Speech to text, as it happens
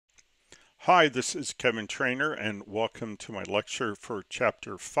Hi, this is Kevin Trainer, and welcome to my lecture for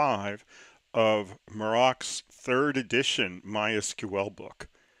Chapter 5 of Murach's third edition MySQL book.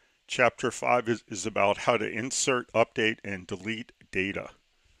 Chapter 5 is about how to insert, update, and delete data.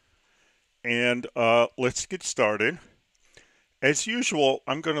 And let's get started. As usual,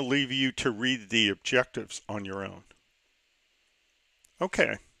 I'm going to leave you to read the objectives on your own.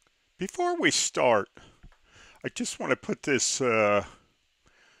 Okay, before we start, I just want to put the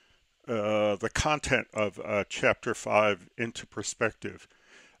content of Chapter 5 into perspective.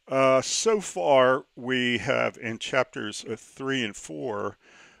 So far, we have in chapters 3 and 4,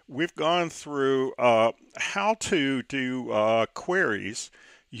 we've gone through how to do queries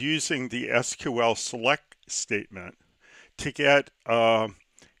using the SQL select statement to get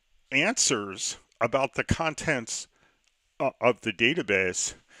answers about the contents of the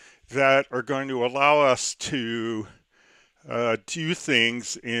database that are going to allow us to do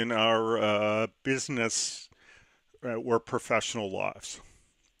things in our business or professional lives.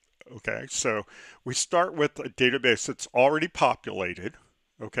 Okay, so we start with a database that's already populated.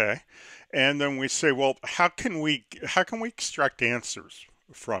 Okay, and then we say, well, how can we extract answers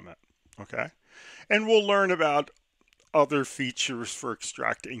from it? Okay, and we'll learn about other features for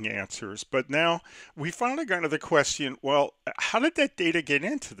extracting answers. But now we finally got to the question, well, how did that data get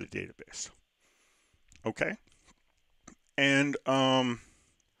into the database? Okay, and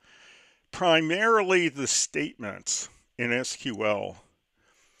primarily the statements in SQL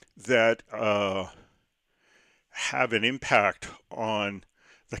that have an impact on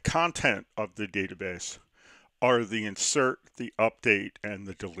the content of the database are the insert, the update, and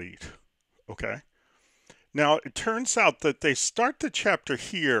the delete. Okay. Now, it turns out that they start the chapter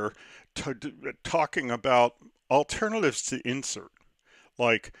here talking about alternatives to insert,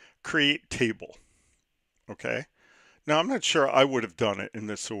 like create table. Okay. Now, I'm not sure I would have done it in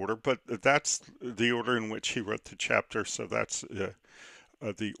this order, but that's the order in which he wrote the chapter, so that's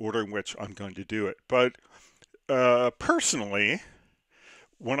the order in which I'm going to do it. But personally,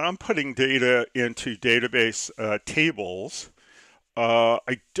 when I'm putting data into database tables,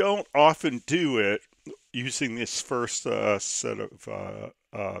 I don't often do it using this first set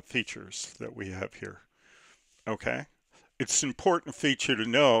of features that we have here. Okay? It's an important feature to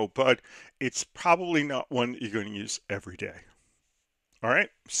know, but it's probably not one that you're going to use every day. All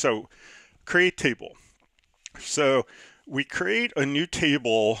right, so create table. So we create a new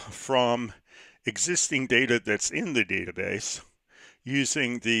table from existing data that's in the database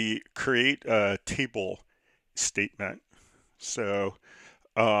using the create table statement. So,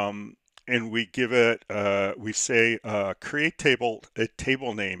 and we give it, we say create table, a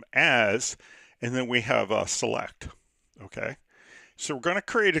table name as, and then we have a select. Okay, so we're going to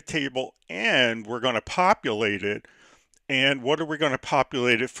create a table and we're going to populate it. And what are we going to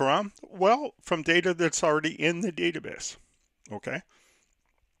populate it from? Well, from data that's already in the database. Okay,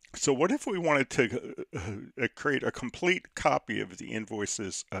 so what if we wanted to create a complete copy of the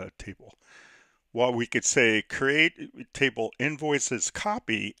invoices table? Well, we could say create table invoices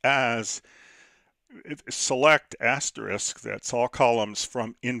copy as select asterisk, that's all columns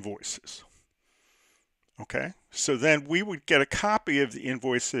from invoices. Okay, so then we would get a copy of the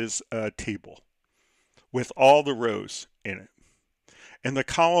invoices table with all the rows in it. And the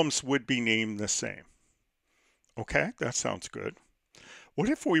columns would be named the same. Okay, that sounds good. What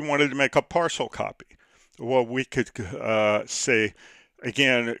if we wanted to make a partial copy? Well, we could say,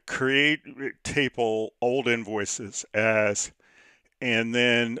 again, create table old invoices as, and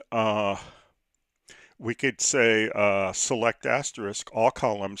then we could say select asterisk all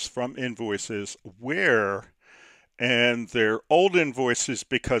columns from invoices where, and they're old invoices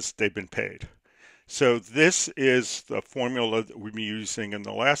because they've been paid. So this is the formula that we've been using in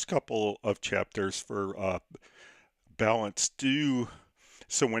the last couple of chapters for balance due.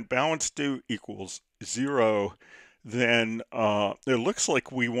 So when balance due equals 0, then it looks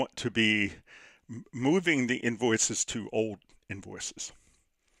like we want to be moving the invoices to old invoices.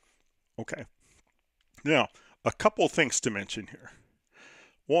 Okay. Now, a couple things to mention here.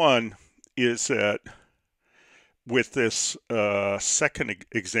 One is that with this second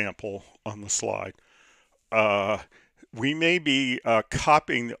example on the slide, we may be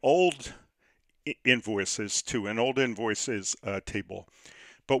copying the old invoices to an old invoices table,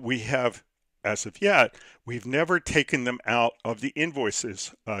 but we have, as of yet, we've never taken them out of the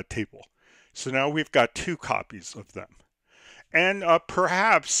invoices table. So now we've got two copies of them. And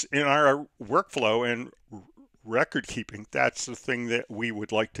perhaps in our workflow and record keeping, that's the thing that we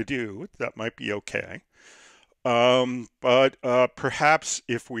would like to do. That might be okay. But perhaps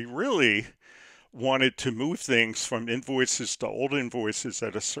if we really wanted to move things from invoices to old invoices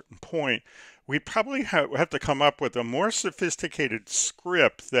at a certain point, we'd probably have to come up with a more sophisticated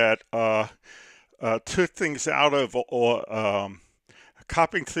script that took things out of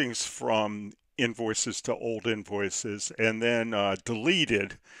copying things from invoices to old invoices, and then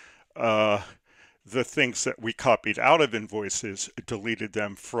deleted uh, the things that we copied out of invoices, deleted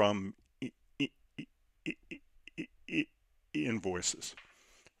them from invoices.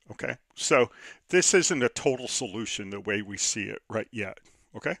 Okay, so this isn't a total solution the way we see it right yet.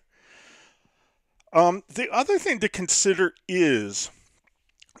 Okay. The other thing to consider is,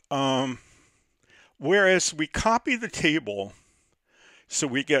 whereas we copy the table, so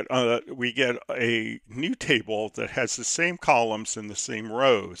we get a new table that has the same columns and the same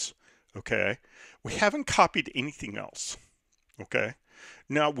rows. Okay, we haven't copied anything else. Okay,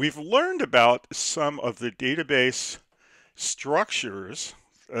 now we've learned about some of the database structures,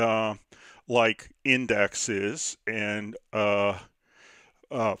 like indexes and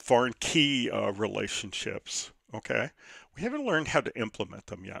foreign key relationships. Okay, we haven't learned how to implement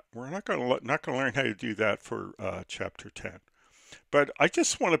them yet. We're not going to learn how to do that for chapter 10. But I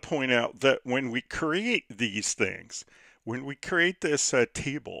just want to point out that when we create these things, when we create this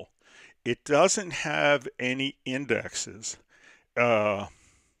table, it doesn't have any indexes. Uh,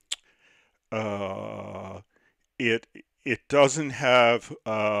 uh, it doesn't have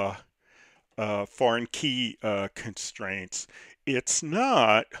foreign key constraints. It's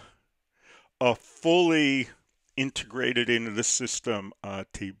not a fully integrated into the system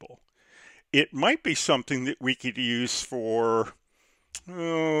table. It might be something that we could use for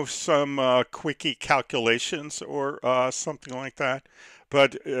some quickie calculations or something like that,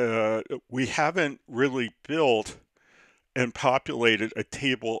 but we haven't really built and populated a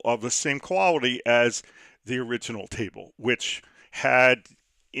table of the same quality as the original table, which had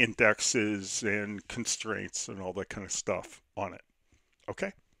indexes and constraints and all that kind of stuff on it.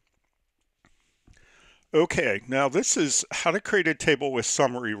 Okay. Okay, now this is how to create a table with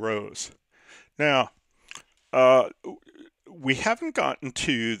summary rows. Now, uh, we haven't gotten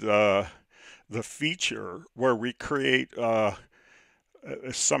to the feature where we create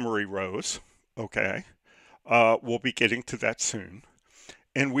summary rows. Okay, we'll be getting to that soon,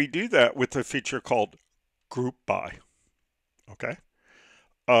 and we do that with a feature called group by. Okay,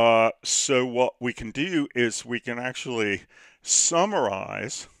 so what we can do is we can actually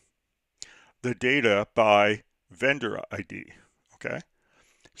summarize the data by vendor ID. Okay,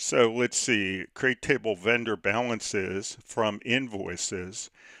 so let's see, create table vendor balances from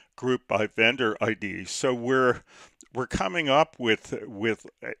invoices, group by vendor ID. So we're coming up with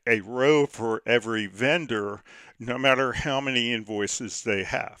a row for every vendor, no matter how many invoices they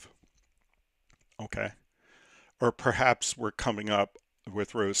have. Okay, or perhaps we're coming up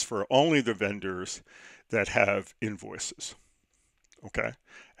with rows for only the vendors that have invoices. Okay,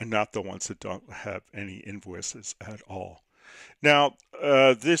 and not the ones that don't have any invoices at all. Now,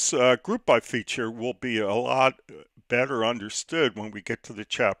 this group by feature will be a lot better understood when we get to the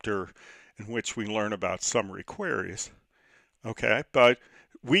chapter in which we learn about summary queries. Okay, but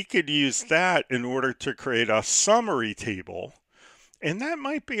we could use that in order to create a summary table, and that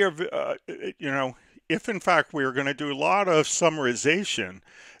might be if in fact we are going to do a lot of summarization,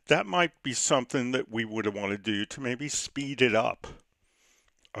 that might be something that we would want to do to maybe speed it up.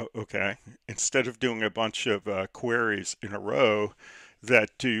 Okay, instead of doing a bunch of queries in a row that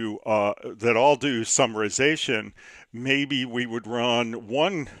all do summarization, maybe we would run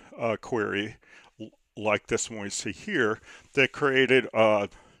one query like this one we see here that created a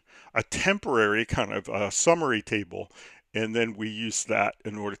temporary kind of summary table, and then we use that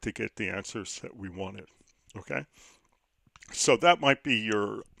in order to get the answers that we wanted. Okay, so that might be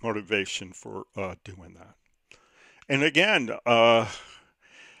your motivation for doing that. And again,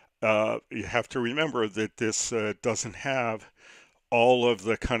 you have to remember that this doesn't have all of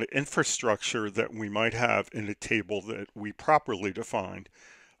the kind of infrastructure that we might have in a table that we properly defined,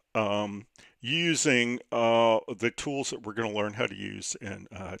 using the tools that we're going to learn how to use in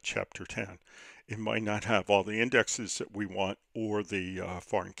chapter 10. It might not have all the indexes that we want or the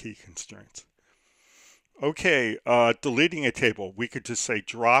foreign key constraints. Okay, deleting a table. We could just say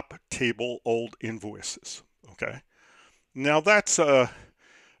drop table old invoices. Okay, now that's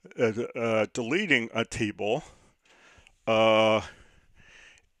deleting a table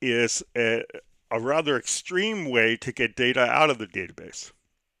is a rather extreme way to get data out of the database.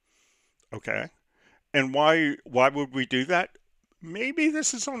 Okay, and why would we do that? Maybe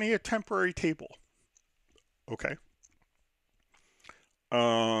this is only a temporary table. Okay,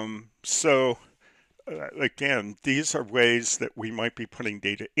 so again, these are ways that we might be putting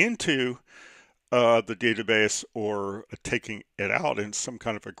data into the database or taking it out in some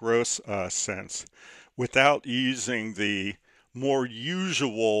kind of a gross sense without using the more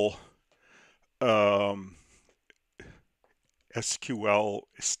usual um, SQL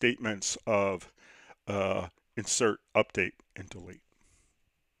statements of insert, update, and delete.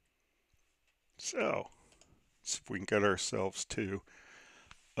 So let's see if we can get ourselves to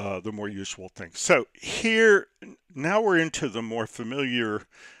the more usual things. So here, now we're into the more familiar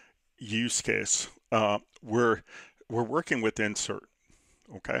use case. We're working with insert.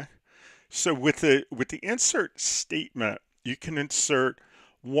 Okay. So with the insert statement, you can insert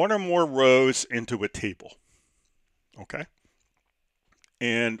one or more rows into a table. Okay.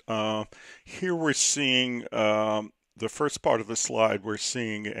 And here we're seeing the first part of the slide. We're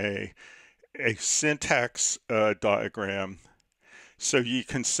seeing a syntax diagram. So you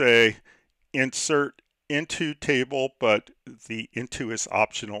can say insert into table, but the into is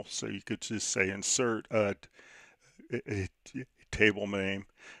optional. So you could just say insert a table name.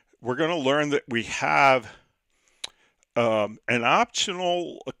 We're going to learn that we have an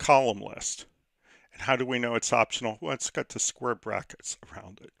optional column list. And how do we know it's optional? Well, it's got the square brackets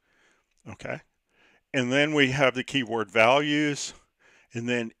around it. Okay. And then we have the keyword values. And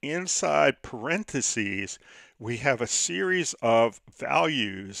then inside parentheses, we have a series of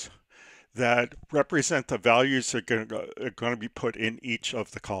values that represent the values that are going to be put in each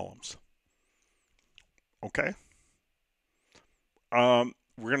of the columns. Okay. We're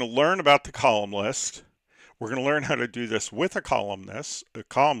going to learn about the column list. We're going to learn how to do this with a column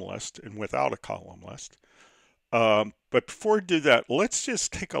list, and without a column list. But before we do that, let's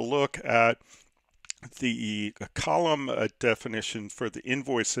just take a look at the column definition for the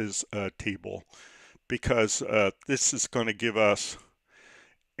invoices table, because this is going to give us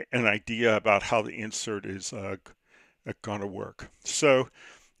an idea about how the insert is going to work. So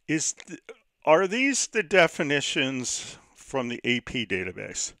are these the definitions from the AP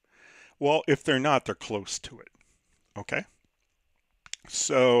database? Well, if they're not, they're close to it. Okay.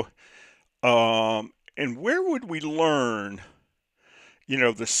 So, and where would we learn,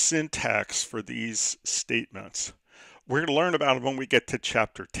 the syntax for these statements? We're going to learn about it when we get to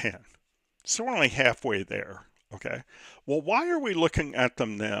chapter 10. So we're only halfway there. Okay. Well, why are we looking at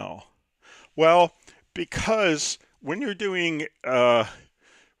them now? Well, because when you're doing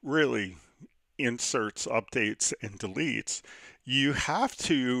really inserts, updates, and deletes, you have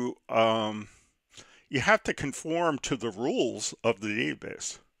to conform to the rules of the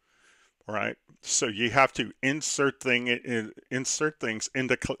database, right? So you have to insert things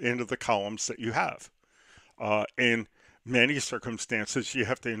into the columns that you have. In many circumstances, you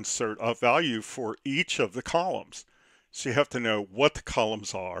have to insert a value for each of the columns. So you have to know what the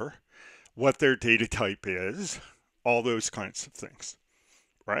columns are, what their data type is, all those kinds of things,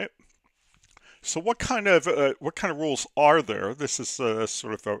 right? So what kind of rules are there? This is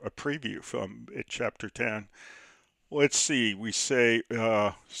sort of a preview from chapter 10. Let's see. We say,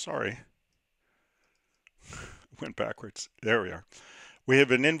 sorry, went backwards. There we are. We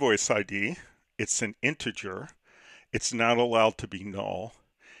have an invoice ID. It's an integer. It's not allowed to be null.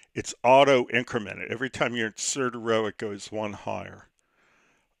 It's auto incremented. Every time you insert a row, it goes one higher.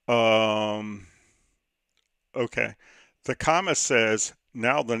 Okay. The comma says,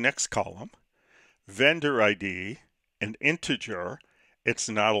 now the next column. Vendor ID, an integer, it's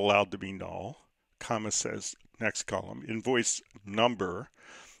not allowed to be null. Comma says next column. Invoice number,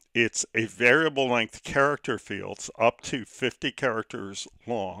 it's a variable length character fields up to 50 characters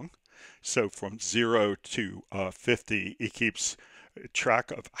long. So from 0 to 50, it keeps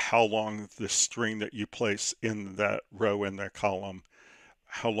track of how long the string that you place in that row in that column,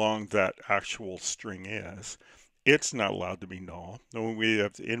 how long that actual string is. It's not allowed to be null. Then we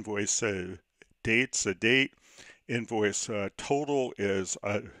have the invoice date's a date. Invoice total is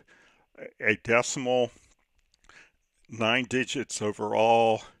a decimal, 9 digits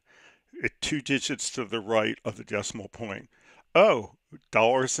overall, 2 digits to the right of the decimal point. Oh,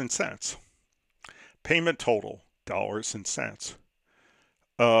 dollars and cents. Payment total, dollars and cents.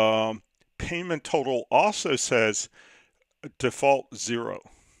 Payment total also says default 0.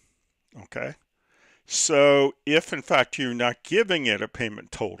 Okay. So if in fact you're not giving it a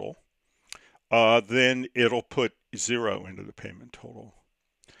payment total, then it'll put 0 into the payment total.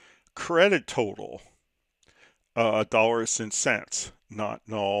 Credit total, dollars and cents, not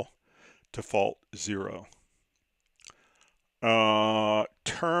null, default 0.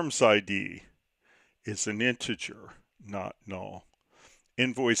 Terms ID is an integer, not null.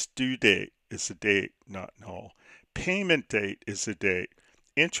 Invoice due date is a date, not null. Payment date is a date.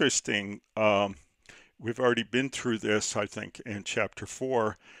 Interesting, we've already been through this, I think, in chapter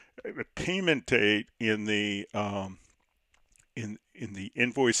 4. payment date in the in the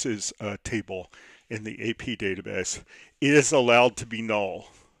invoices table in the AP database is allowed to be null.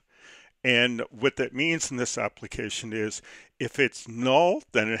 And what that means in this application is if it's null,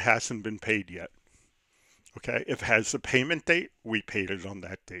 then it hasn't been paid yet. Okay, if it has a payment date, we paid it on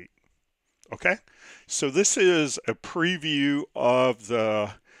that date. Okay, so this is a preview of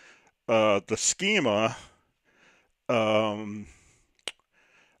the schema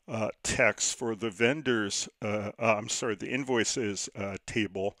text for the vendors, I'm sorry, the invoices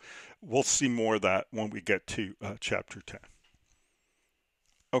table. We'll see more of that when we get to chapter 10.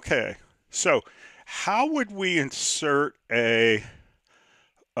 Okay, so how would we insert a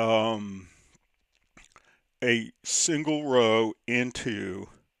single row into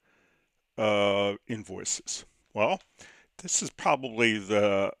invoices? Well, this is probably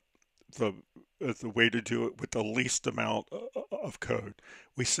the way to do it with the least amount of code.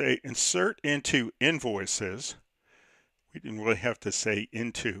 We say insert into invoices. We didn't really have to say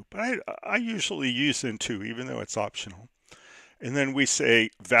into, but I usually use into even though it's optional. And then we say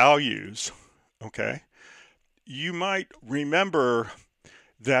values, okay? You might remember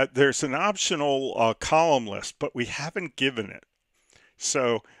that there's an optional column list, but we haven't given it.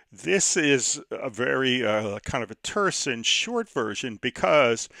 So this is a very kind of a terse and short version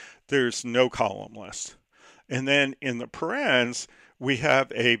because there's no column list. And then in the parens, we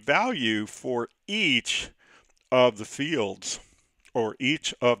have a value for each of the fields or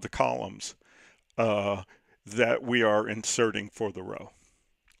each of the columns that we are inserting for the row.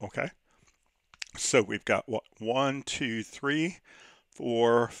 Okay, so we've got what, 1, 2, 3,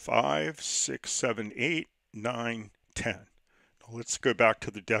 4, 5, 6, 7, 8, 9, 10. Now let's go back to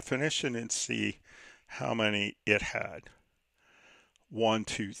the definition and see how many it had. 1,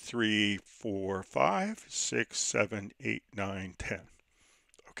 2, 3, 4, 5, 6, 7, 8, 9, 10.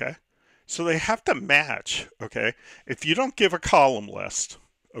 Okay, so they have to match. Okay, if you don't give a column list,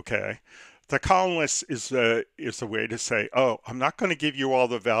 okay, the column list is a way to say, oh, I'm not going to give you all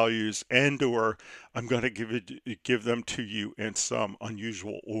the values, and or I'm going to give them to you in some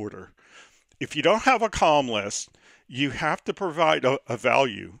unusual order. If you don't have a column list, you have to provide a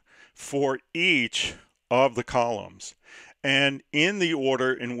value for each of the columns and in the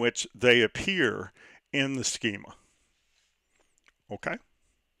order in which they appear in the schema. Okay,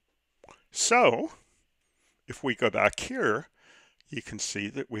 so if we go back here, you can see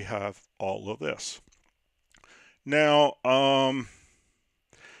that we have all of this. Now,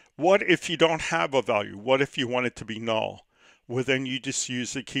 what if you don't have a value? What if you want it to be null? Well, then you just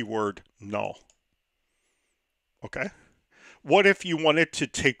use the keyword null. Okay. What if you wanted to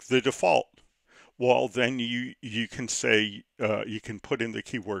take the default? Well, then you can say, you can put in the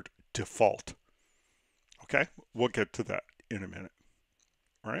keyword default. Okay, we'll get to that in a minute.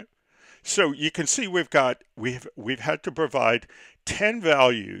 All right. So you can see we've had to provide 10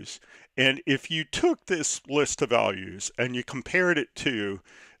 values, and if you took this list of values and you compared it to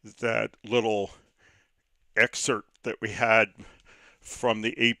that little excerpt that we had from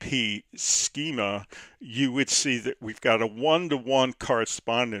the AP schema, you would see that we've got a one-to-one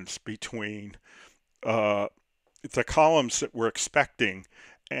correspondence between the columns that we're expecting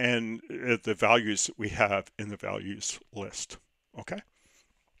and the values that we have in the values list. Okay.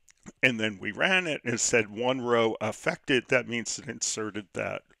 And then we ran it and it said one row affected. That means it inserted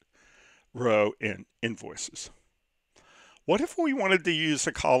that row in invoices. What if we wanted to use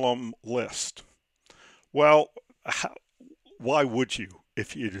a column list? Well, why would you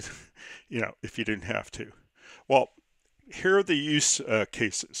if you didn't have to? Well, here are the use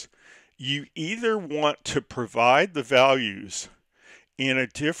cases. You either want to provide the values in a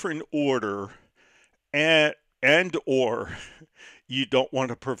different order and or you don't want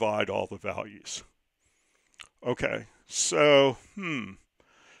to provide all the values. Okay, so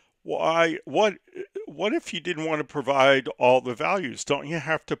what if you didn't want to provide all the values? Don't you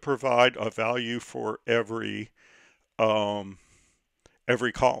have to provide a value for every column?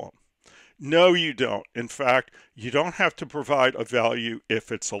 No, you don't. In fact, you don't have to provide a value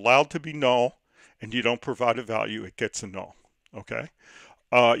if it's allowed to be null, and you don't provide a value, it gets a null. Okay.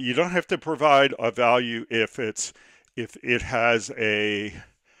 You don't have to provide a value if it has a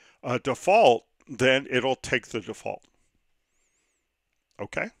default, then it'll take the default.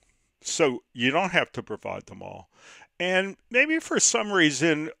 Okay, so you don't have to provide them all. And maybe for some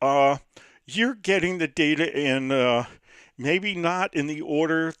reason, you're getting the data in maybe not in the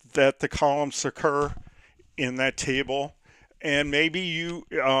order that the columns occur in that table, and maybe you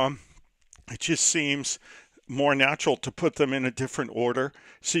it just seems more natural to put them in a different order.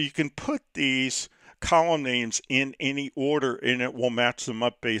 So you can put these column names in any order, and it will match them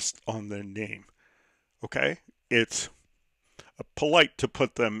up based on the name. Okay? It's polite to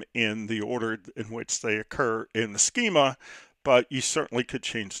put them in the order in which they occur in the schema, but you certainly could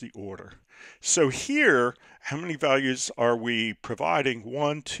change the order. So here, how many values are we providing?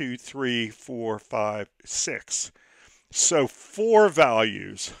 1, 2, 3, 4, 5, 6. So 4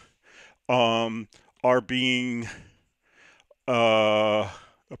 values are being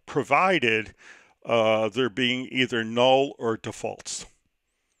provided. They're being either null or defaults.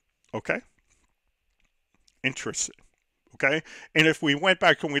 Okay? Interesting. Okay, and if we went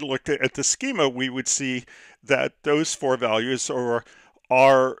back and we looked at the schema, we would see that those 4 values are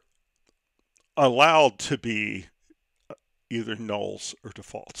allowed to be either nulls or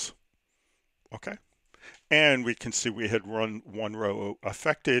defaults. Okay, and we can see we had run 1 row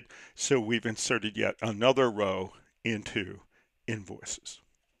affected, so we've inserted yet another row into invoices.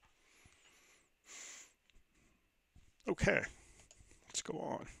 Okay, let's go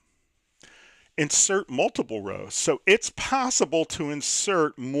on. Insert multiple rows. So it's possible to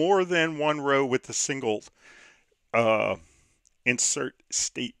insert more than 1 row with a single insert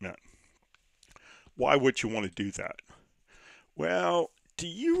statement. Why would you want to do that? Well, do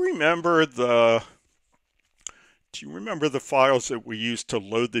you remember the files that we use to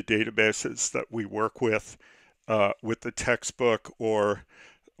load the databases that we work with the textbook? Or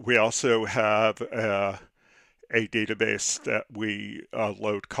we also have a database that we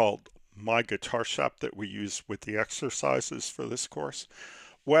load called My Guitar Shop that we use with the exercises for this course.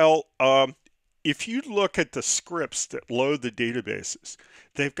 Well, if you look at the scripts that load the databases,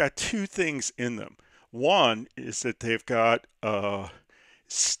 they've got 2 things in them. One is that they've got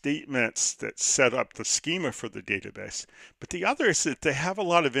statements that set up the schema for the database, but the other is that they have a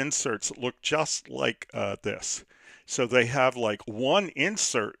lot of inserts that look just like this. So they have like one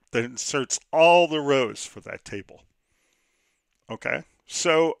insert that inserts all the rows for that table. Okay,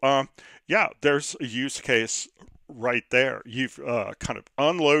 so yeah, there's a use case right there. You've kind of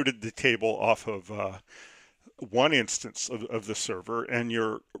unloaded the table off of one instance of the server, and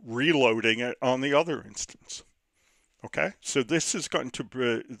you're reloading it on the other instance. Okay, so this is going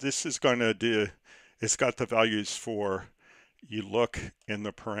to do, it's got the values for, you look in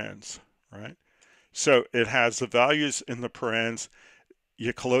the parens, right? So it has the values in the parens,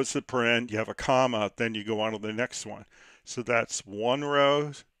 you close the paren, you have a comma, then you go on to the next one. So that's 1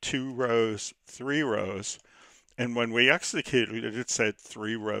 row, 2 rows, 3 rows, and when we executed it, it said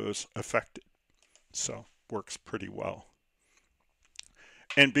 3 rows affected. So works pretty well.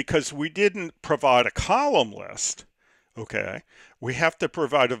 And because we didn't provide a column list, okay, we have to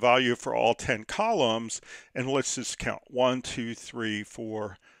provide a value for all 10 columns, and let's just count 1, 2, 3,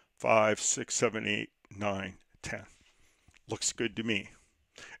 4, 5, 6, 7, 8, 9, 10. Looks good to me.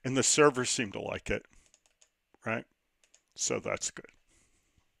 And the server seemed to like it, right? So that's good.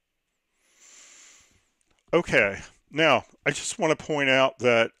 Okay, now I just want to point out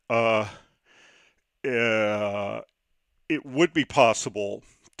that it would be possible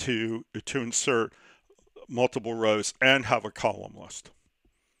to insert multiple rows and have a column list.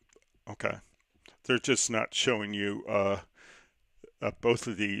 Okay, they're just not showing you both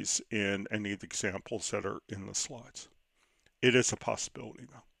of these in any of the examples that are in the slides. It is a possibility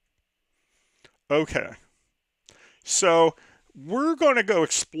though. Okay, so we're going to go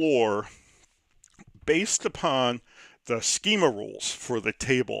explore, based upon the schema rules for the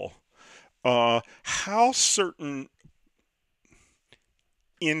table, how certain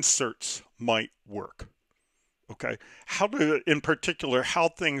inserts might work. Okay, in particular, how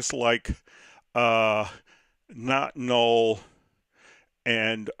things like not null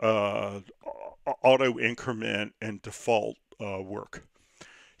and auto increment and default work.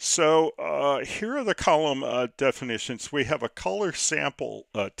 So here are the column definitions. We have a color sample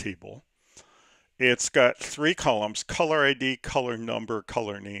table. It's got 3 columns: color ID, color number,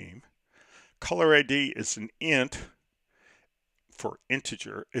 color name. Color ID is an int for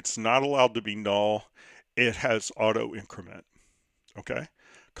integer. It's not allowed to be null. It has auto increment. Okay.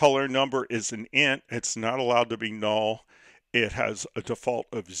 Color number is an int. It's not allowed to be null. It has a default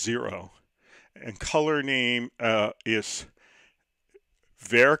of 0. And color name is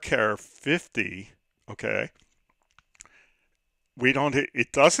varchar 50. Okay.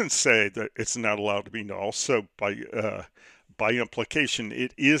 It doesn't say that it's not allowed to be null. So by implication,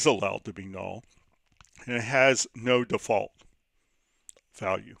 it is allowed to be null. And it has no default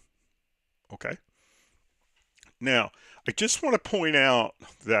value. Okay. Now, I just want to point out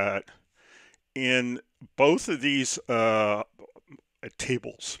that in both of these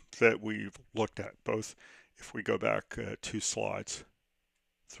tables that we've looked at, both, if we go back 2 slides,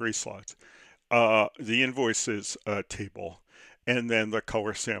 3 slides, the invoices table, and then the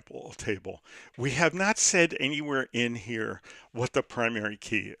color sample table. We have not said anywhere in here what the primary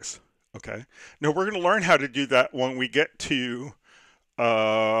key is. Okay. Now we're going to learn how to do that when we get to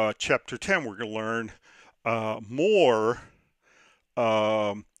chapter 10. We're going to learn more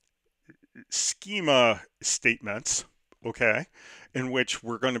um, schema statements, okay, in which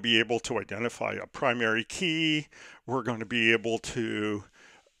we're going to be able to identify a primary key. We're going to be able to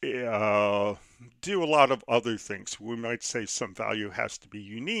do a lot of other things. We might say some value has to be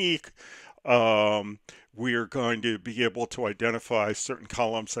unique. We are going to be able to identify certain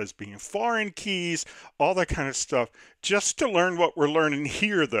columns as being foreign keys, all that kind of stuff. Just to learn what we're learning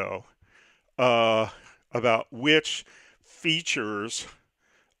here, though, about which features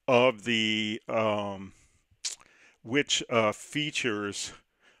of the features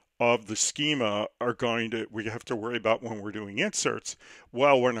of the schema are we have to worry about when we're doing inserts.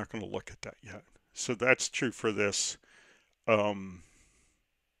 Well, we're not going to look at that yet. So that's true for this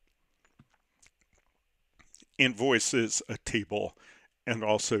invoices table, and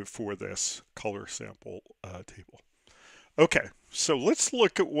also for this color sample table. Okay, so let's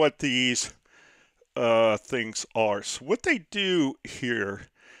look at what these things are. So what they do here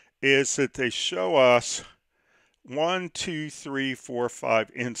is that they show us 1, 2, 3, 4,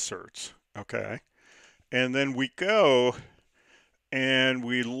 5 inserts, okay? And then we go and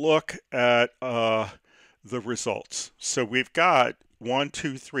we look at the results. So we've got 1,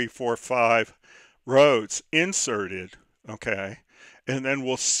 2, 3, 4, 5 rows inserted, okay? And then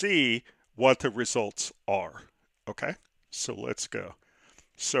we'll see what the results are, okay? So let's go.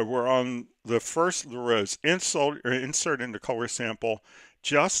 So we're on the first of the rows, insert into color sample,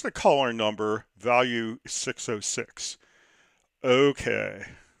 just the color number, value 606. Okay,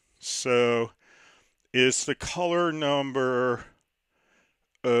 so is the color number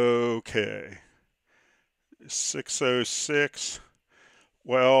okay? 606.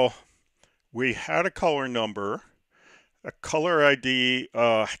 Well, we had a color number. A color ID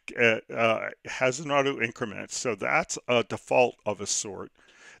has an auto increment, so that's a default of a sort.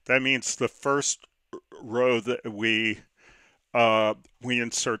 That means the first row that we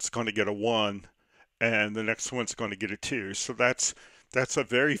insert is going to get a 1, and the next one's going to get a 2. So that's a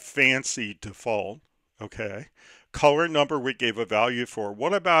very fancy default. Okay. Color number we gave a value for.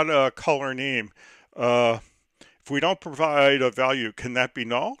 What about a color name? If we don't provide a value, can that be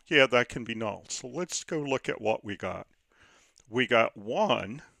null? Yeah, that can be null. So let's go look at what we got. We got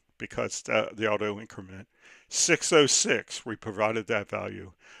 1 because the auto increment. 606, we provided that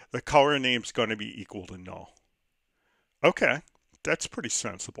value. The color name's going to be equal to null. Okay, that's pretty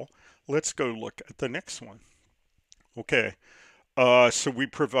sensible. Let's go look at the next one. Okay, so we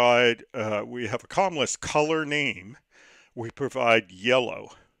provide, we have a column list color name. We provide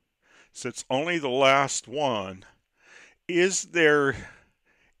yellow. So it's only the last one. Is there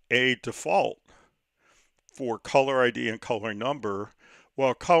a default for color ID and color number?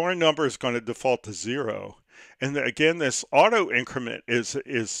 Well, color number is going to default to 0. And again, this auto increment is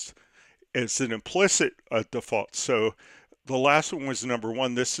an implicit default. So the last one was number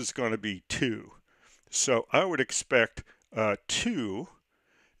 1. This is going to be 2. So I would expect 2,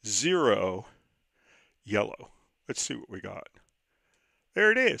 0, yellow. Let's see what we got.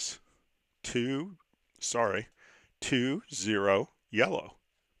 There it is. 2, 0, yellow.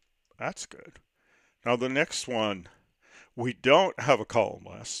 That's good. Now the next one, we don't have a column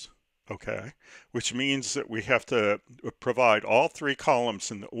list, okay, which means that we have to provide all 3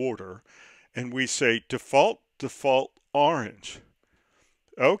 columns in the order, and we say default orange.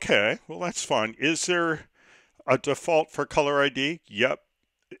 Okay, well that's fine. Is there a default for color ID? Yep,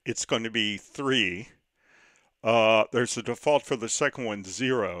 it's going to be 3. There's a default for the second one,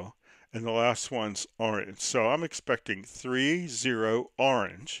 0, and the last one's orange. So I'm expecting 3, 0,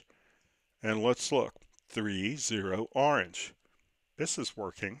 orange. And let's look. 3, 0, orange. This is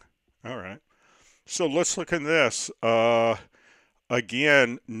working. All right. So let's look at this.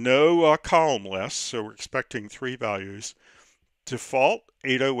 Again, no column list, so we're expecting 3 values. Default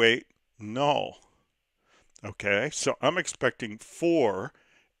 808, null. Okay, so I'm expecting 4,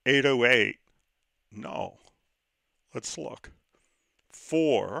 808, null. Let's look.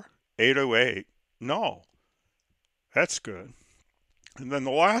 4, 808, null. That's good. And then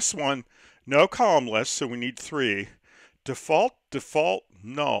the last one, no column list, so we need 3. Default,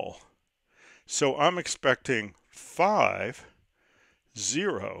 null. So I'm expecting 5,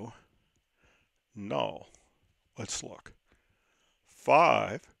 0, null. Let's look.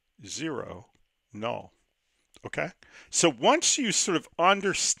 5, 0, null. Okay? So once you sort of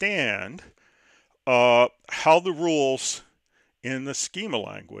understand how the rules in the schema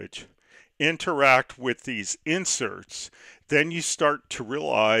language interact with these inserts, then you start to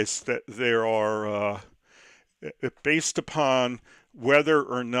realize that there are, based upon whether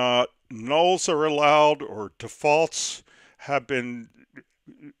or not nulls are allowed or defaults have been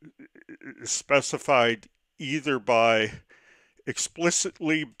specified either by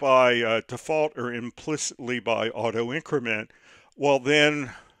explicitly by default or implicitly by auto increment, well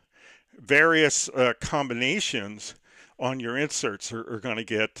then various combinations on your inserts are going to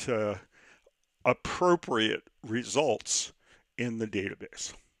get appropriate results in the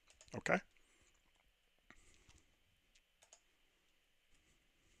database. Okay.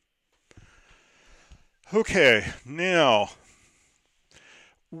 Okay, now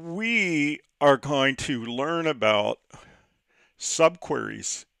we are going to learn about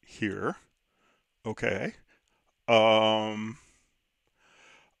subqueries here. Okay.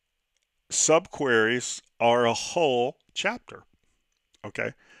 Subqueries are a whole chapter.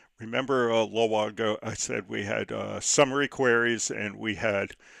 Okay. Remember a little while ago I said we had summary queries and we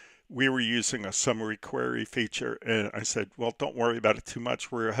were using a summary query feature, and I said, well, don't worry about it too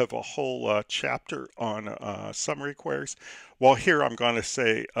much. We have a whole chapter on summary queries. Well, here I'm going to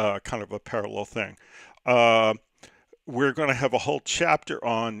say kind of a parallel thing. We're going to have a whole chapter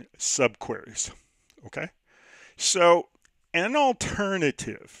on subqueries. Okay, so an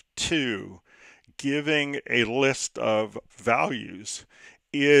alternative to giving a list of values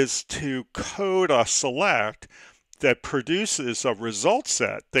is to code a select that produces a result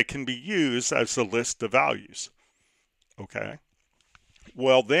set that can be used as a list of values. Okay.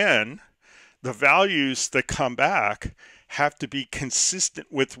 Well, then the values that come back have to be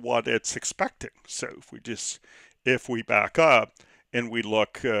consistent with what it's expecting. So if we back up and we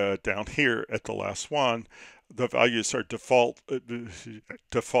look down here at the last one, the values are default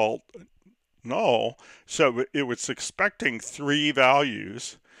null. So it was expecting 3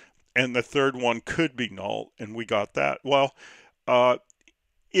 values, and the third one could be null, and we got that. Well,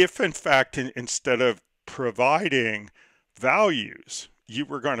 if in fact, instead of providing values, you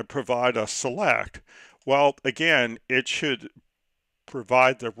were going to provide a select, well, again, it should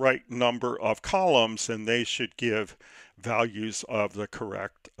provide the right number of columns, and they should give values of the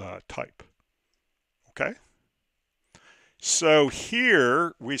correct type. Okay? So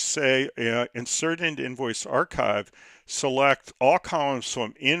here we say insert into invoice archive, select all columns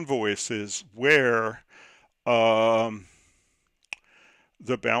from invoices where the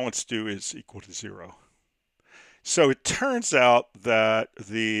balance due is equal to 0. So it turns out that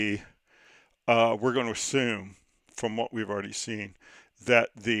we're going to assume from what we've already seen that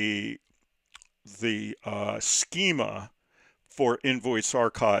the schema for invoice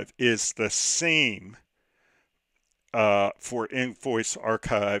archive is the same for invoice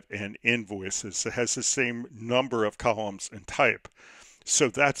archive and invoices. It has the same number of columns and type. So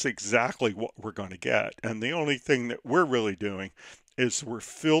that's exactly what we're going to get. And the only thing that we're really doing is we're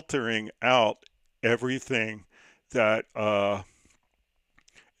filtering out everything that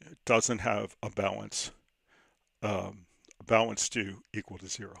doesn't have a balance due equal to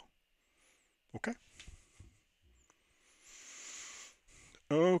 0. Okay.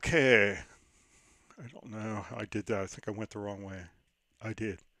 Okay. I don't know how I did that. I think I went the wrong way. I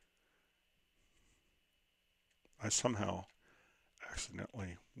did. I somehow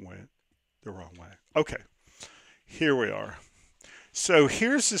accidentally went the wrong way. Okay, here we are. So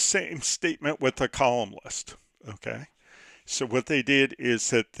here's the same statement with the column list. Okay, so what they did is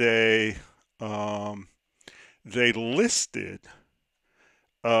that they listed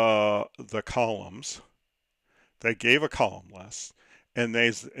the columns. They gave a column list, and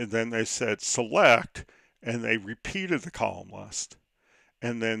then they said select, and they repeated the column list,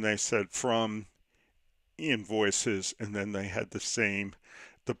 and then they said from invoices, and then they had the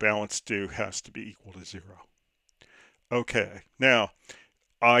balance due has to be equal to 0. Okay, now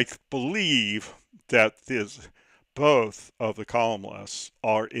I believe that both of the column lists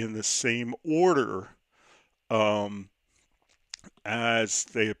are in the same order as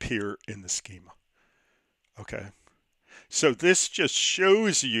they appear in the schema. Okay, so this just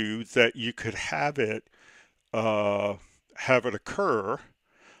shows you that you could have it occur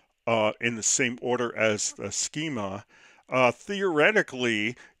in the same order as the schema.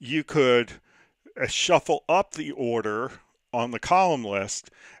 Theoretically, you could shuffle up the order on the column list,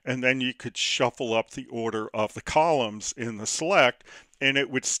 and then you could shuffle up the order of the columns in the select, and it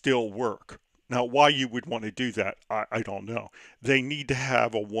would still work. Now, why you would want to do that, I don't know. They need to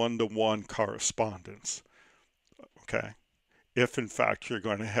have a one-to-one correspondence. Okay, if in fact you're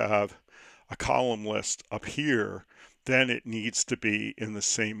going to have a column list up here, then it needs to be in the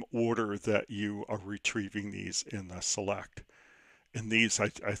same order that you are retrieving these in the select. And these, I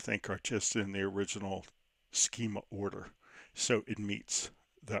think, are just in the original schema order. So it meets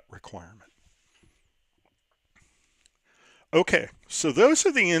that requirement. Okay, so those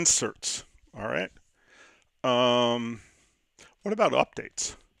are the inserts. All right. Um, what about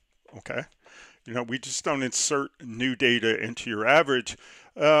updates? Okay. We just don't insert new data into your average.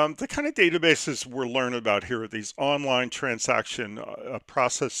 The kind of databases we're learning about here are these online transaction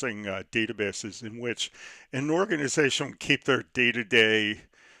processing databases in which an organization will keep their day-to-day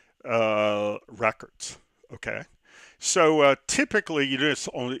records. Okay, so typically you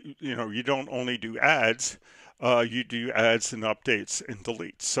don't only do ads, you do ads and updates and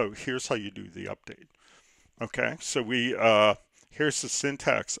deletes. So here's how you do the update. Okay, so here's the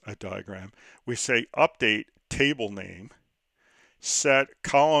syntax diagram. We say update table name, set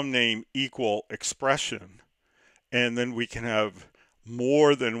column name equal expression, and then we can have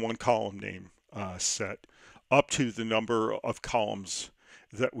more than one column name set up to the number of columns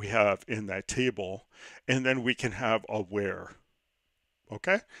that we have in that table, and then we can have a where.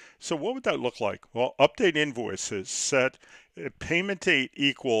 Okay, so what would that look like? Well, update invoices, set payment date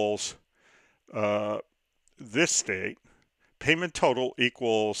equals this date, payment total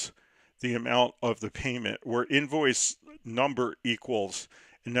equals the amount of the payment, where invoice number equals,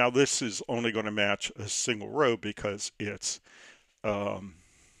 and now this is only going to match a single row because it's uh,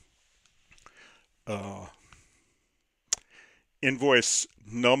 invoice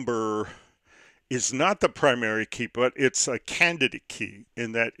number is not the primary key, but it's a candidate key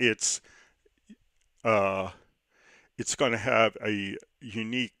in that it's going to have a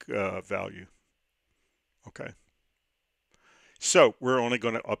unique value. Okay. So we're only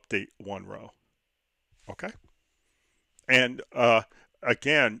going to update one row. Okay. And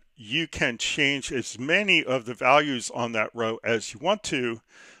again, you can change as many of the values on that row as you want to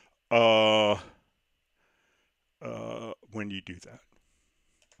when you do that.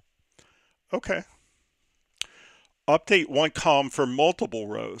 Okay. Update one column for multiple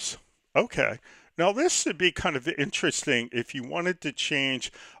rows. Okay. Now this would be kind of interesting if you wanted to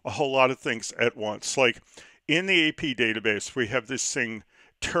change a whole lot of things at once. Like in the AP database, we have this thing,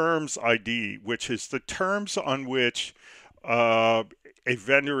 terms ID, which is the terms on which a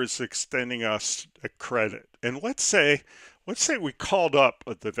vendor is extending us a credit. And let's say we called up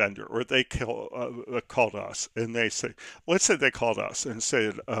the vendor, or they called us, and let's say they called us and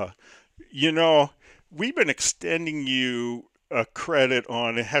said, we've been extending you a credit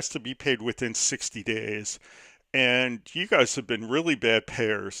on, it has to be paid within 60 days. And you guys have been really bad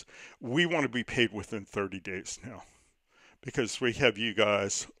payers. We want to be paid within 30 days now because we have you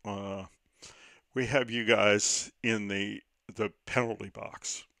guys in the penalty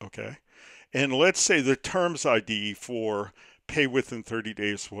box, okay? And let's say the terms ID for pay within 30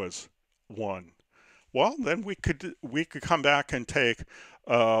 days was 1. Well, then we could come back and take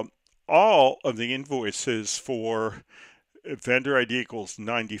all of the invoices for vendor ID equals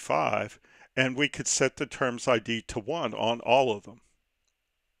 95, and we could set the terms ID to 1 on all of them.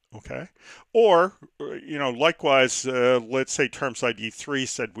 Okay. Or, likewise, let's say terms ID 3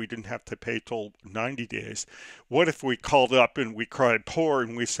 said we didn't have to pay till 90 days. What if we called up and we cried poor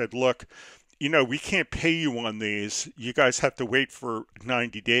and we said, look, we can't pay you on these. You guys have to wait for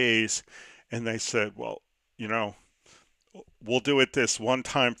 90 days. And they said, well, we'll do it this one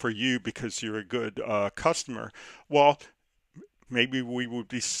time for you because you're a good customer. Well, maybe we would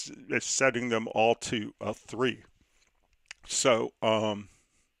be setting them all to 3. So,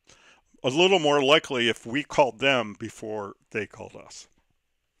 a little more likely if we called them before they called us.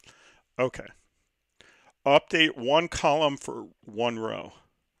 Okay. Update one column for one row.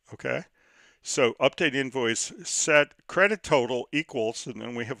 Okay. So update invoice, set credit total equals, and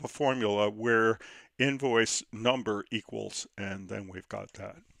then we have a formula where invoice number equals, and then we've got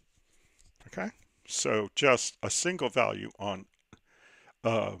that. Okay. So just a single value on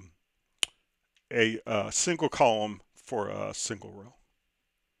a single column for a single row.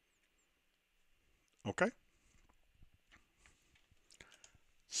 Okay.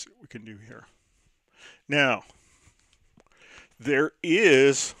 Let's see what we can do here. Now, there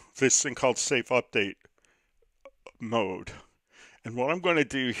is this thing called safe update mode. And what I'm going to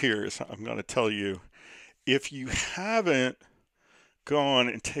do here is I'm going to tell you, if you haven't gone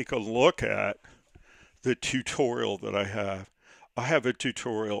and take a look at the tutorial that I have a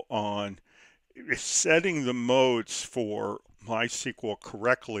tutorial on setting the modes for MySQL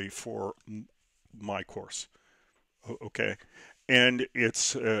correctly for my course. Okay. And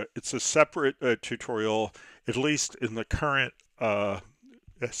it's a separate tutorial, at least in the current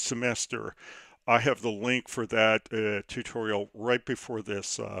semester. I have the link for that tutorial right before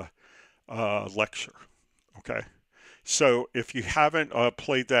this lecture. Okay. So if you haven't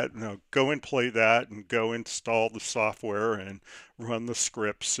played that, go and play that and go install the software and run the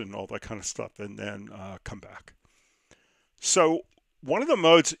scripts and all that kind of stuff, and then come back. So one of the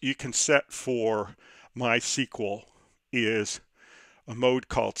modes you can set for MySQL is a mode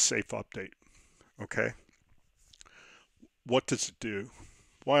called Safe Update. Okay. What does it do?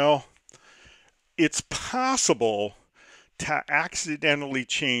 Well, it's possible to accidentally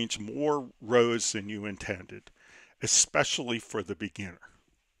change more rows than you intended, especially for the beginner.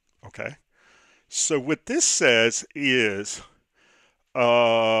 Okay. So what this says is,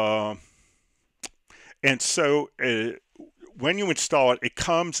 uh, and so when you install it, it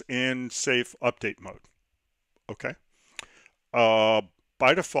comes in Safe Update mode. Okay. Uh,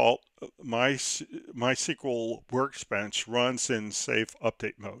 by default, MySQL Workbench runs in Safe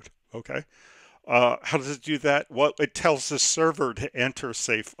Update mode. Okay. How does it do that? Well, it tells the server to enter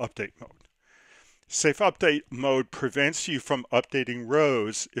Safe Update mode. Safe Update mode prevents you from updating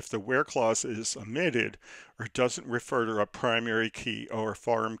rows if the where clause is omitted or doesn't refer to a primary key or a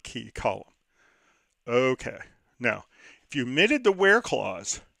foreign key column. Okay. Now, if you omitted the where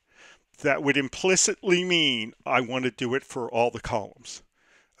clause, that would implicitly mean I want to do it for all the columns.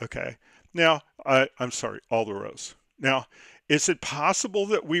 Okay. Now, I'm sorry, all the rows. Now, is it possible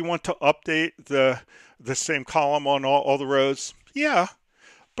that we want to update the same column on all the rows? Yeah,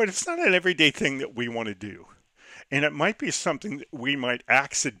 but it's not an everyday thing that we want to do. And it might be something that we might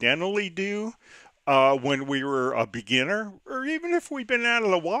accidentally do when we were a beginner, or even if we've been at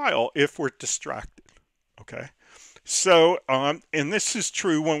it a while, if we're distracted. Okay. So, and this is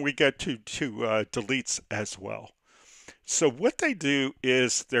true when we get to deletes as well. So what they do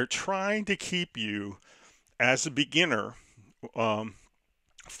is they're trying to keep you as a beginner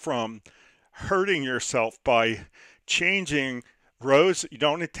from hurting yourself by changing rows that you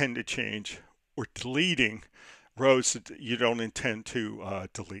don't intend to change or deleting rows that you don't intend to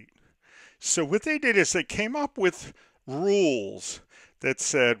delete. So what they did is they came up with rules that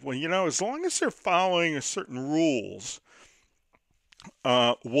said, well, as long as they're following a certain rules,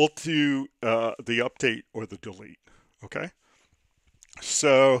 we'll do the update or the delete. Okay.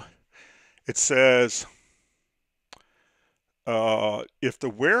 So it says if the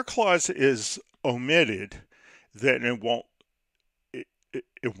where clause is omitted, then it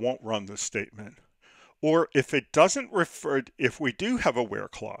won't run the statement. Or if it doesn't refer, if we do have a where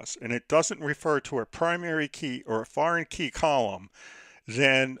clause and it doesn't refer to a primary key or a foreign key column,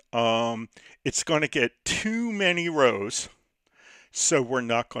 then it's going to get too many rows, so we're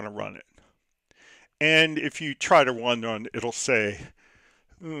not going to run it. And if you try to run one, it'll say,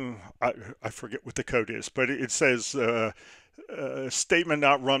 I forget what the code is, but it says statement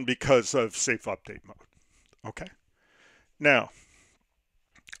not run because of Safe Update mode. Okay. Now,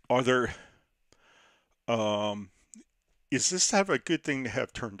 are there, is this have a good thing to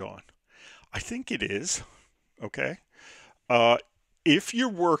have turned on? I think it is. Okay. If you're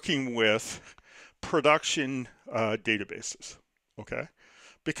working with production databases, okay?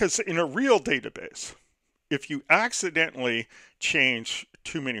 Because in a real database, if you accidentally change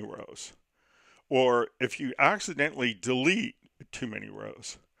too many rows, or if you accidentally delete too many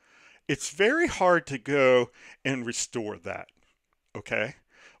rows, it's very hard to go and restore that, okay?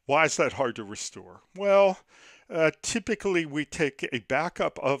 Why is that hard to restore? Well, typically we take a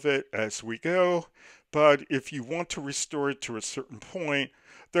backup of it as we go, but if you want to restore it to a certain point,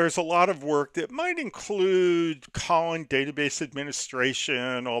 there's a lot of work that might include calling database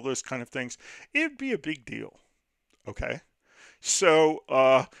administration, all those kind of things. It'd be a big deal, okay? So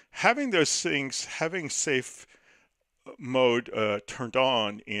having those things, having safe mode turned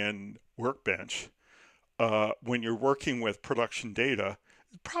on in Workbench when you're working with production data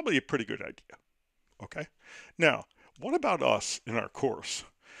is probably a pretty good idea, okay? Now, what about us in our course?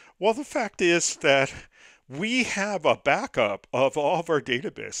 Well, the fact is that we have a backup of all of our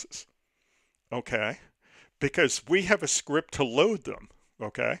databases, okay? Because we have a script to load them,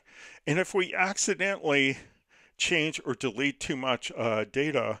 okay? And if we accidentally change or delete too much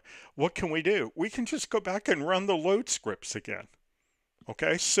data, what can we do? We can just go back and run the load scripts again,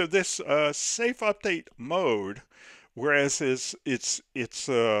 okay? So this safe update mode, whereas it's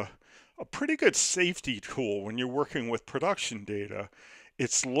a pretty good safety tool when you're working with production data,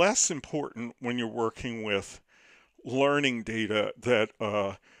 it's less important when you're working with learning data that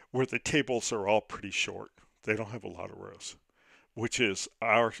where the tables are all pretty short. They don't have a lot of rows, which is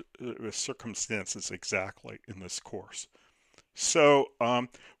our circumstances exactly in this course. So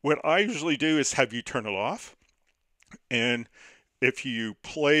what I usually do is have you turn it off. And if you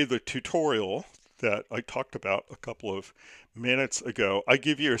play the tutorial that I talked about a couple of minutes ago, I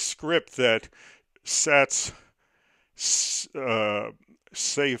give you a script that sets safe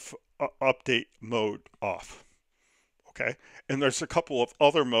update mode off. Okay, and there's a couple of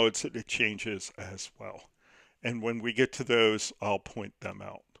other modes that it changes as well. And when we get to those, I'll point them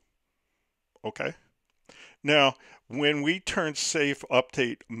out. Okay. Now, when we turn safe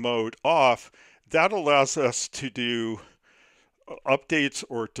update mode off, that allows us to do updates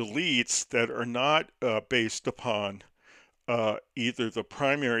or deletes that are not based upon either the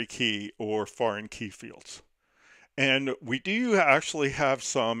primary key or foreign key fields. And we do actually have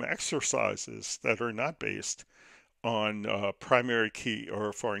some exercises that are not based on primary key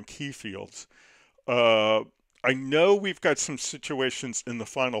or foreign key fields. I know we've got some situations in the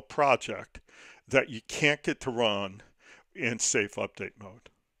final project that you can't get to run in safe update mode.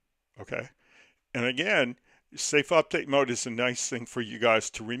 Okay. And again, safe update mode is a nice thing for you guys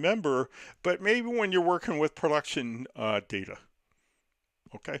to remember, but maybe when you're working with production data.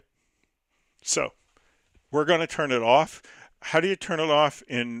 Okay. So we're going to turn it off. How do you turn it off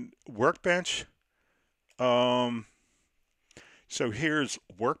in Workbench? So here's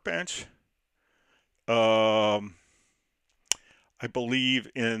Workbench. I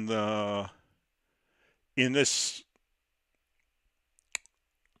believe in this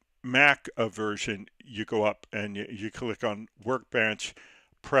Mac version, you go up and you click on Workbench,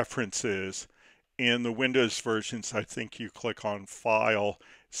 Preferences. In the Windows versions, I think you click on File,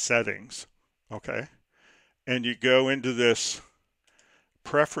 Settings. Okay, and you go into this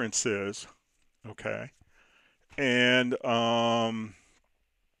Preferences. Okay, and go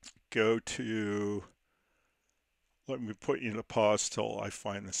to. Let me put you in a pause till I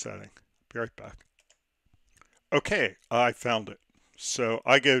find the setting. Be right back. Okay, I found it. So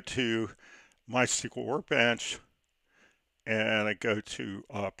I go to MySQL Workbench and I go to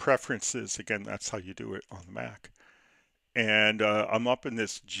Preferences. Again, that's how you do it on the Mac. And I'm up in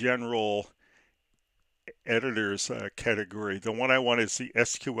this General Editors category. The one I want is the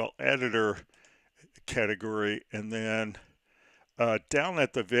SQL Editor category. And then down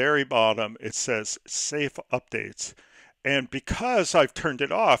at the very bottom, it says Safe Updates. And because I've turned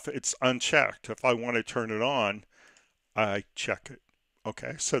it off, it's unchecked. If I want to turn it on, I check it.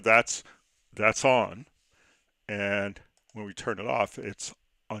 Okay, so that's on. And when we turn it off, it's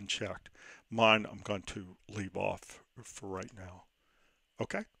unchecked. Mine, I'm going to leave off for right now.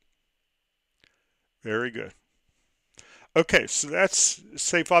 Okay, very good. Okay, so that's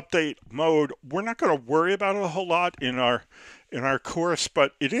safe update mode. We're not going to worry about it a whole lot in our course,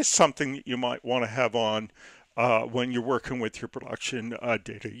 but it is something that you might want to have on when you're working with your production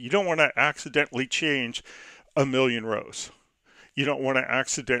data. You don't want to accidentally change a million rows. You don't want to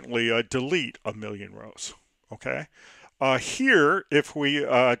accidentally delete a million rows. Okay. Here, if we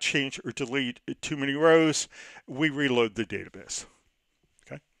change or delete too many rows, we reload the database.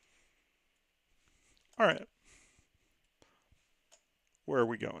 Okay. All right. Where are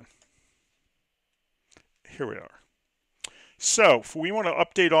we going? Here we are. So if we want to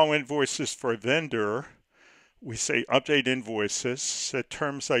update all invoices for a vendor, we say update invoices, set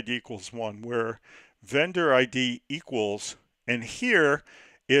terms ID equals 1, where vendor ID equals, and here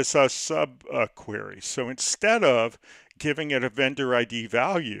is a subquery. So instead of giving it a vendor ID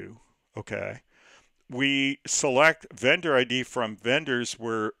value, okay, we select vendor ID from vendors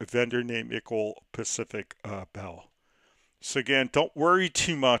where vendor name equal Pacific Bell. So again, don't worry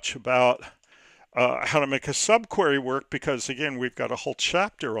too much about how to make a subquery work because again, we've got a whole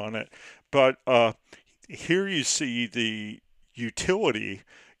chapter on it. But here you see the utility.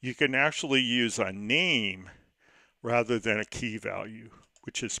 You can actually use a name rather than a key value,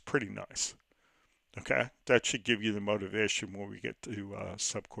 which is pretty nice. Okay, that should give you the motivation when we get to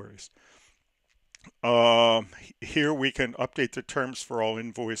subqueries. Here we can update the terms for all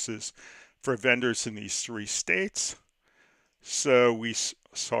invoices for vendors in these 3 states. So here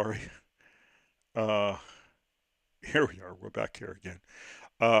we are, we're back here again.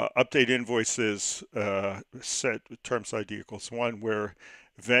 Update invoices, set terms ID equals 1, where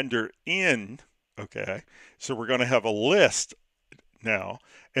vendor in, okay, so we're going to have a list now,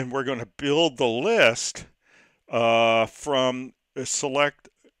 and we're going to build the list from select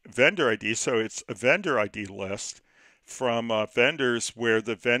vendor ID, so it's a vendor ID list from vendors where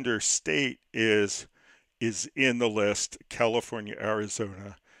the vendor state is in the list, California,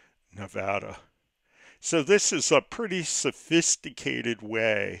 Arizona, Nevada. So this is a pretty sophisticated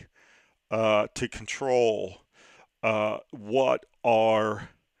way to control what are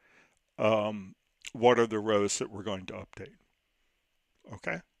the rows that we're going to update.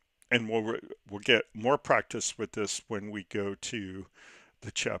 Okay, and we'll get more practice with this when we go to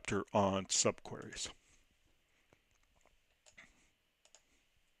the chapter on subqueries.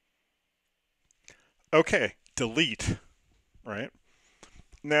 Okay, delete, right?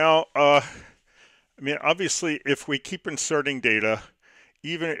 Now, I mean, obviously, if we keep inserting data,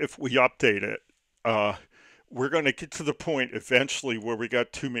 even if we update it, we're going to get to the point eventually where we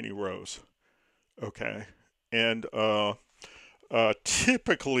got too many rows, okay? And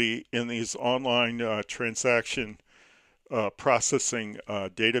typically in these online transaction processing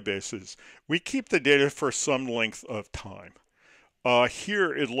databases, we keep the data for some length of time.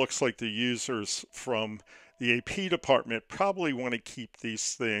 Here it looks like the users from the AP department probably want to keep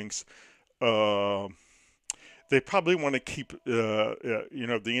these things. They probably want to keep,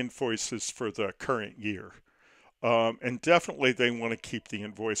 the invoices for the current year. And definitely they want to keep the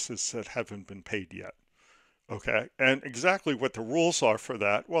invoices that haven't been paid yet. Okay, and exactly what the rules are for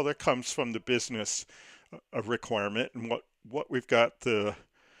that, well, that comes from the business requirement and what we've got the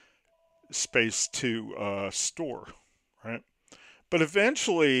space to store, right? But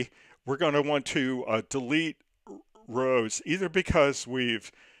eventually, we're going to want to delete rows, either because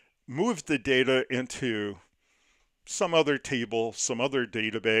we've moved the data into some other table, some other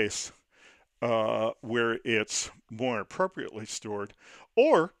database where it's more appropriately stored,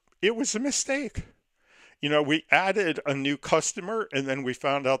 or it was a mistake. You know, we added a new customer and then we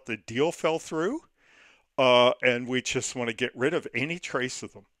found out the deal fell through, and we just want to get rid of any trace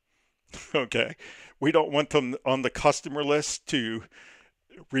of them. Okay. We don't want them on the customer list to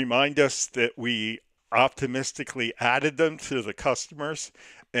remind us that we optimistically added them to the customers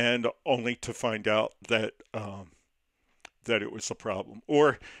and only to find out that that it was a problem.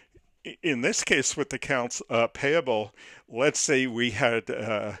 Or in this case with accounts payable, let's say we had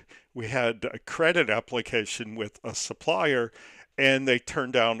a credit application with a supplier and they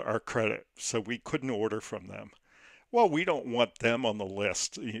turned down our credit, so we couldn't order from them. Well, we don't want them on the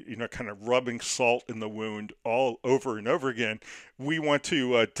list, kind of rubbing salt in the wound all over and over again. We want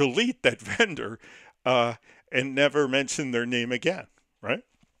to delete that vendor and never mention their name again, right?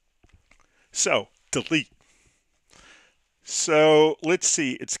 So, delete. So, let's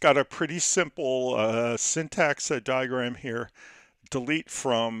see. It's got a pretty simple syntax diagram here. Delete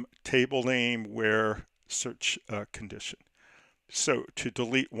from table name where search condition. So, to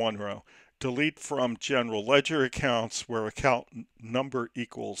delete one row. Delete from general ledger accounts where account number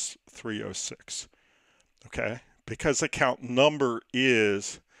equals 306. Okay, because account number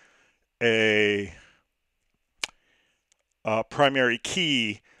is a primary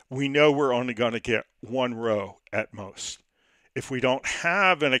key, we know we're only going to get one row at most. If we don't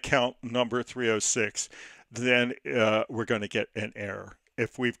have an account number 306, then we're going to get an error.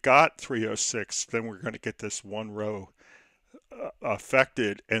 If we've got 306, then we're going to get this one row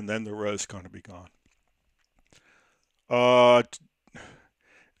affected, and then the row is going to be gone.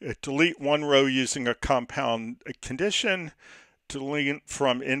 Delete one row using a compound condition. Delete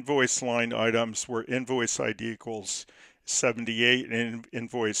from invoice line items where invoice ID equals 78 and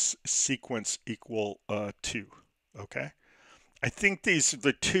invoice sequence equal 2. Okay, I think these are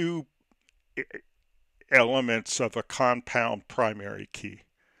the two elements of a compound primary key,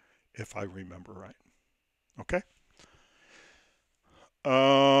 if I remember right. Okay.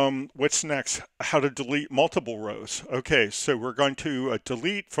 What's next? How to delete multiple rows. Okay, so we're going to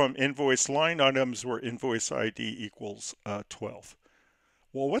delete from invoice line items where invoice ID equals 12.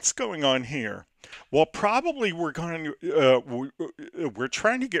 Well, what's going on here? Well, probably we're going to, we're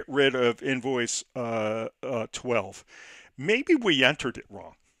trying to get rid of invoice 12. Maybe we entered it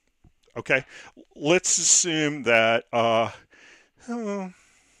wrong. Okay, let's assume that,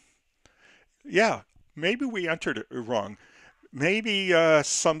 yeah, maybe we entered it wrong. Maybe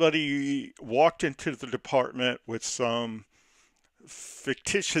somebody walked into the department with some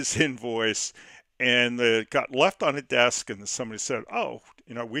fictitious invoice and it got left on a desk and somebody said, oh,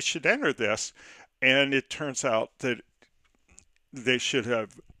 we should enter this. And it turns out that they should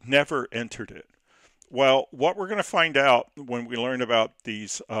have never entered it. Well, what we're going to find out when we learn about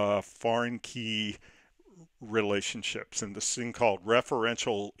these foreign key relationships and this thing called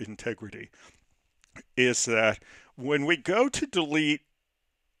referential integrity is that when we go to delete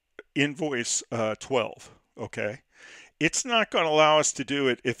invoice 12, okay, it's not going to allow us to do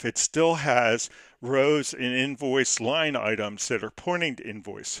it if it still has rows in invoice line items that are pointing to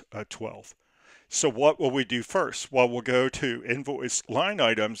invoice 12. So what will we do first? Well, we'll go to invoice line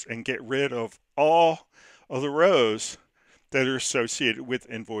items and get rid of all of the rows that are associated with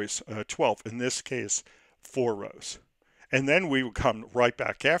invoice 12. In this case, 4 rows. And then we would come right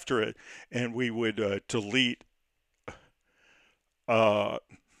back after it and we would delete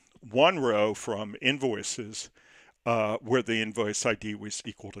one row from invoices where the invoice ID was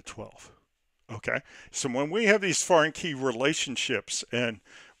equal to 12. Okay, so when we have these foreign key relationships and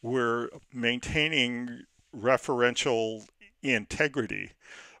we're maintaining referential integrity,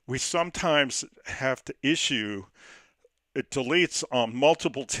 we sometimes have to issue deletes on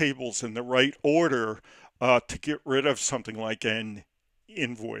multiple tables in the right order to get rid of something like an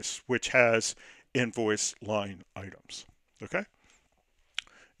invoice, which has invoice line items. Okay.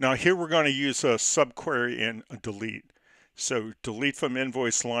 Now here we're going to use a subquery and a delete. So delete from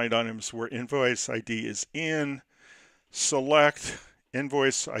invoice line items where invoice ID is in, select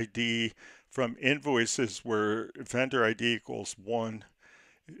invoice ID from invoices where vendor ID equals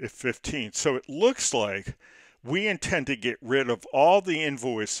 115. So it looks like we intend to get rid of all the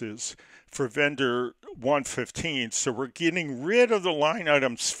invoices for vendor 115. So we're getting rid of the line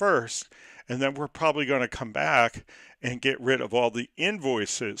items first, and then we're probably going to come back and get rid of all the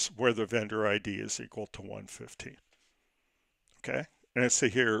invoices where the vendor ID is equal to 115. Okay, and it's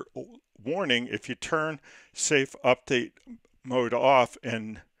here, warning, if you turn safe update mode off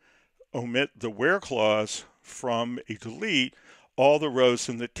and omit the where clause from a delete, all the rows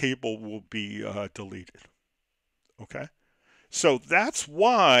in the table will be deleted. Okay, so that's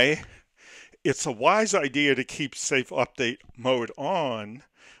why it's a wise idea to keep safe update mode on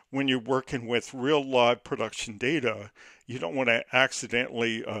when you're working with real live production data. You don't want to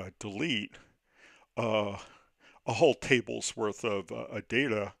accidentally delete a whole table's worth of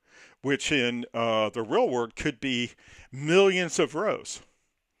data, which in the real world could be millions of rows.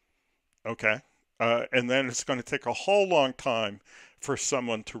 Okay, and then it's going to take a whole long time for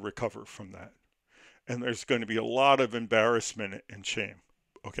someone to recover from that. And there's going to be a lot of embarrassment and shame.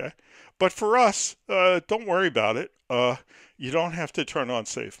 Okay, but for us, don't worry about it. You don't have to turn on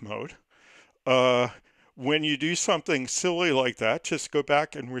safe mode. When you do something silly like that, just go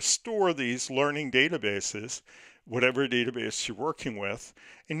back and restore these learning databases, whatever database you're working with,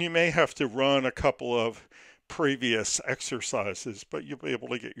 and you may have to run a couple of previous exercises, but you'll be able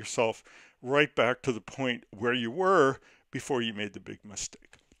to get yourself right back to the point where you were before you made the big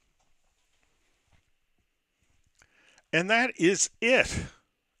mistake. And that is it.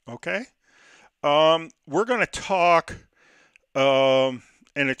 Okay. We're going to talk in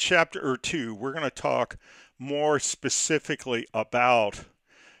a chapter or two, we're going to talk more specifically about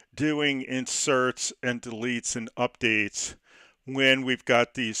doing inserts and deletes and updates when we've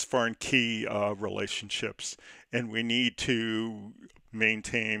got these foreign key relationships and we need to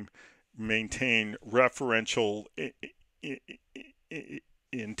maintain referential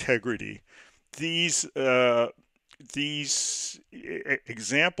integrity. These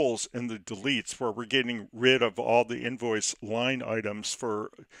examples in the deletes where we're getting rid of all the invoice line items for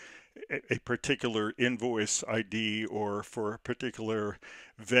a particular invoice ID or for a particular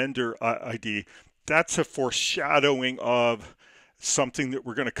vendor ID, that's a foreshadowing of something that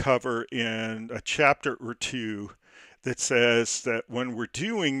we're going to cover in a chapter or two that says that when we're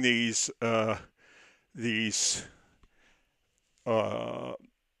doing these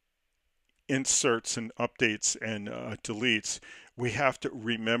inserts and updates and deletes, we have to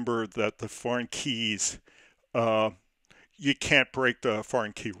remember that the foreign keys, you can't break the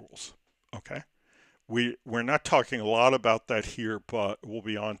foreign key rules. Okay, we're not talking a lot about that here, but we'll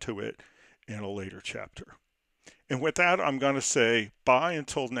be on to it in a later chapter. And with that, I'm going to say bye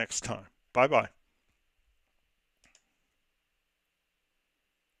until next time. Bye bye.